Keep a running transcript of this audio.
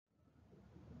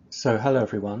So hello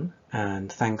everyone,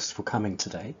 and thanks for coming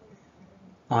today.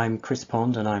 I'm Chris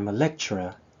Pond and I'm a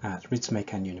lecturer at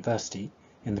Ritsumeikan University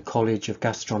in the College of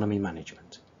Gastronomy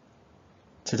Management.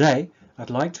 Today I'd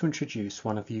like to introduce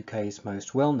one of UK's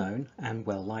most well-known and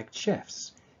well-liked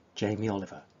chefs, Jamie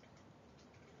Oliver.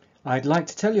 I'd like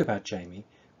to tell you about Jamie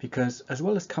because, as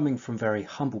well as coming from very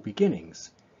humble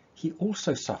beginnings, he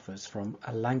also suffers from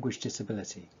a language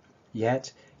disability,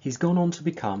 yet he's gone on to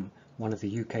become one of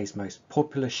the UK's most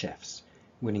popular chefs,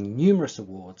 winning numerous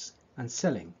awards and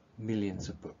selling millions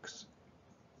of books.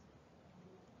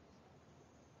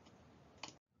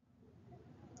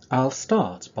 I'll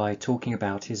start by talking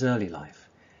about his early life,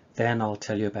 then I'll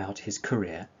tell you about his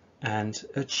career and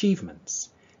achievements,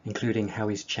 including how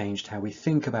he's changed how we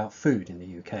think about food in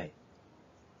the UK.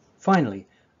 Finally,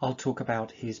 I'll talk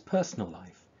about his personal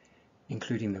life,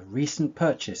 including the recent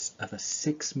purchase of a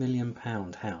 £6 million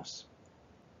house.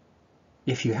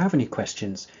 If you have any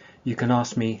questions, you can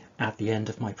ask me at the end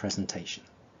of my presentation.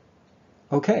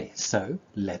 Okay, so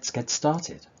let's get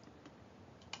started.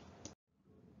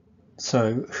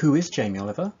 So, who is Jamie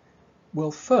Oliver? Well,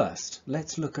 first,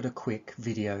 let's look at a quick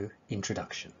video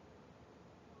introduction.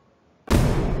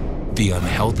 The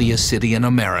unhealthiest city in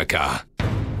America.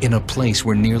 In a place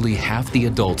where nearly half the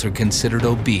adults are considered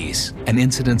obese and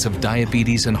incidents of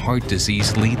diabetes and heart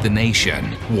disease lead the nation,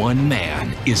 one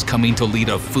man is coming to lead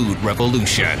a food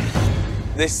revolution.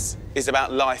 This is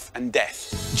about life and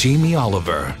death. Jamie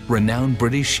Oliver, renowned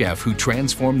British chef who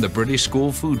transformed the British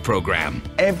school food program,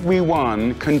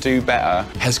 Everyone can do better.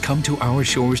 has come to our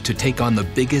shores to take on the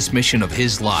biggest mission of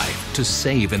his life, to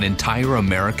save an entire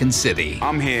American city.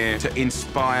 I'm here to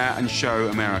inspire and show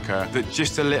America that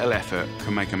just a little effort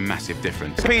can make a massive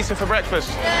difference. Pizza for breakfast.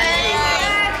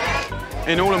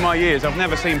 In all of my years, I've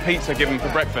never seen pizza given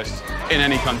for breakfast in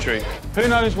any country. Who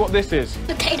knows what this is?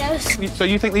 Potatoes. So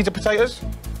you think these are potatoes?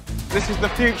 This is the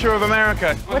future of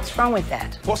America. What's wrong with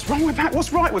that? What's wrong with that?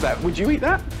 What's right with that? Would you eat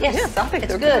that? Yes, I think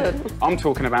it's good. I'm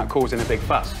talking about causing a big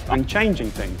fuss. I'm changing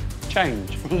things.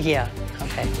 Change. Yeah,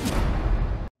 okay.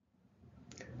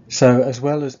 So, as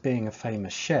well as being a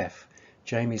famous chef,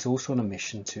 Jamie's also on a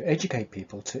mission to educate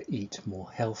people to eat more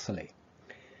healthily.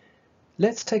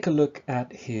 Let's take a look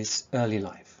at his early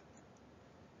life.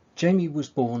 Jamie was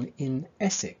born in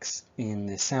Essex in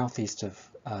the southeast of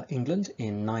England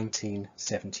in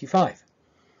 1975.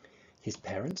 His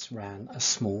parents ran a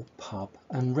small pub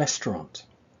and restaurant.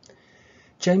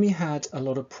 Jamie had a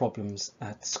lot of problems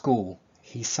at school.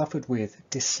 He suffered with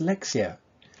dyslexia,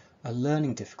 a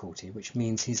learning difficulty which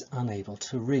means he's unable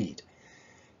to read.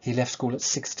 He left school at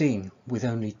 16 with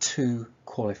only 2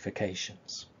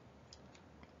 qualifications.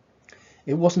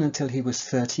 It wasn't until he was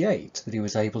 38 that he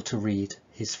was able to read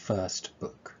his first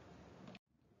book.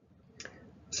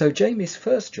 So Jamie's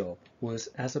first job was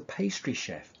as a pastry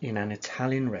chef in an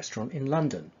Italian restaurant in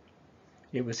London.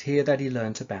 It was here that he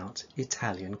learnt about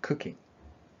Italian cooking.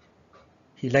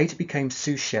 He later became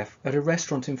sous chef at a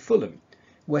restaurant in Fulham,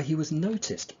 where he was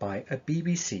noticed by a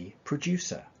BBC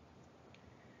producer.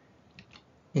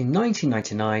 In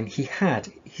 1999, he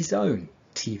had his own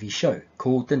TV show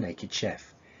called The Naked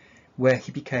Chef, where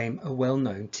he became a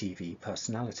well-known TV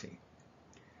personality.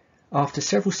 After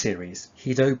several series,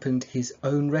 he'd opened his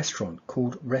own restaurant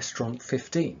called Restaurant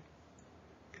 15.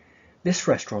 This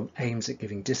restaurant aims at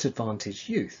giving disadvantaged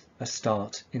youth a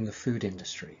start in the food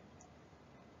industry.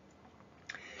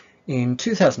 In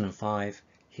 2005,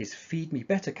 his Feed Me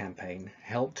Better campaign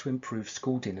helped to improve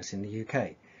school dinners in the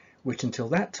UK, which until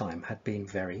that time had been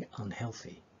very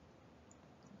unhealthy.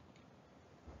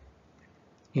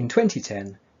 In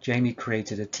 2010, Jamie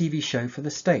created a TV show for the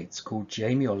States called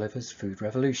Jamie Oliver's Food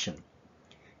Revolution.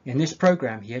 In this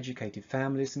program, he educated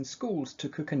families and schools to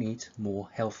cook and eat more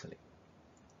healthily.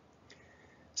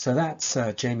 So that's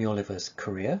Jamie Oliver's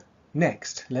career.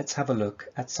 Next, let's have a look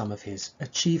at some of his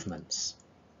achievements.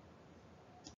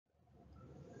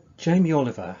 Jamie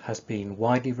Oliver has been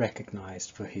widely recognised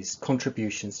for his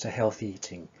contributions to healthy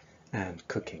eating and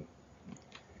cooking.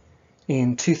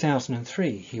 In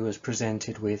 2003, he was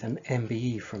presented with an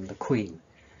MBE from the Queen.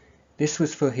 This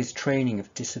was for his training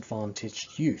of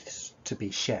disadvantaged youths to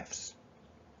be chefs.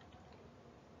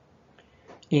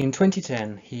 In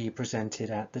 2010, he presented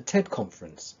at the TED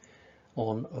conference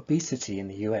on obesity in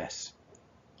the US.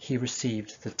 He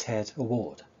received the TED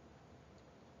Award.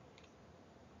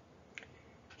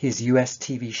 His US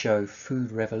TV show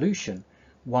Food Revolution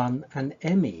won an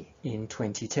Emmy in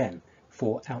 2010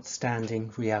 for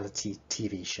Outstanding Reality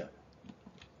TV Show.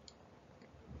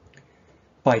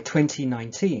 By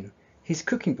 2019, his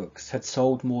cooking books had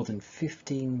sold more than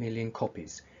 15 million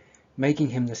copies, making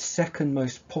him the second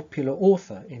most popular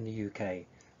author in the UK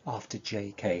after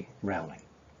J.K. Rowling.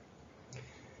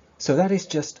 So that is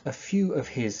just a few of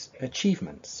his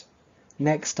achievements.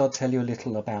 Next, I'll tell you a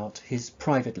little about his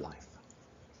private life.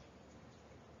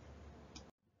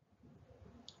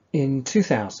 In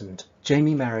 2000,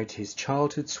 Jamie married his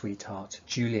childhood sweetheart,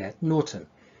 Juliet Norton.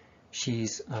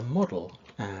 She's a model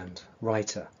and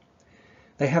writer.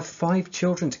 They have 5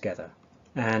 children together,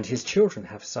 and his children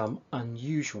have some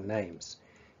unusual names,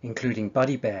 including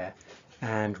Buddy Bear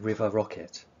and River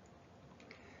Rocket.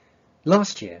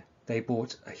 Last year, they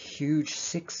bought a huge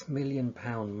 £6 million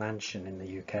mansion in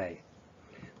the UK.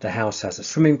 The house has a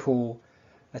swimming pool,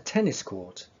 a tennis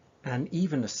court, and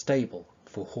even a stable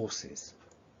for horses.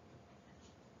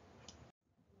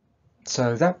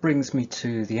 So that brings me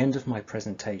to the end of my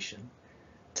presentation.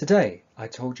 Today, I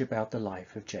told you about the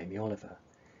life of Jamie Oliver,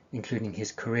 including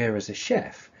his career as a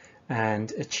chef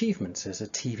and achievements as a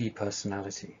TV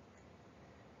personality.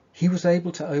 He was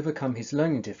able to overcome his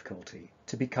learning difficulty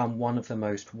to become one of the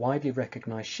most widely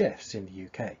recognized chefs in the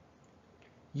UK.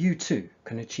 You too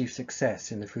can achieve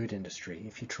success in the food industry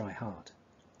if you try hard.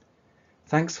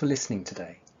 Thanks for listening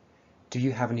today. Do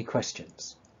you have any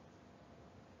questions?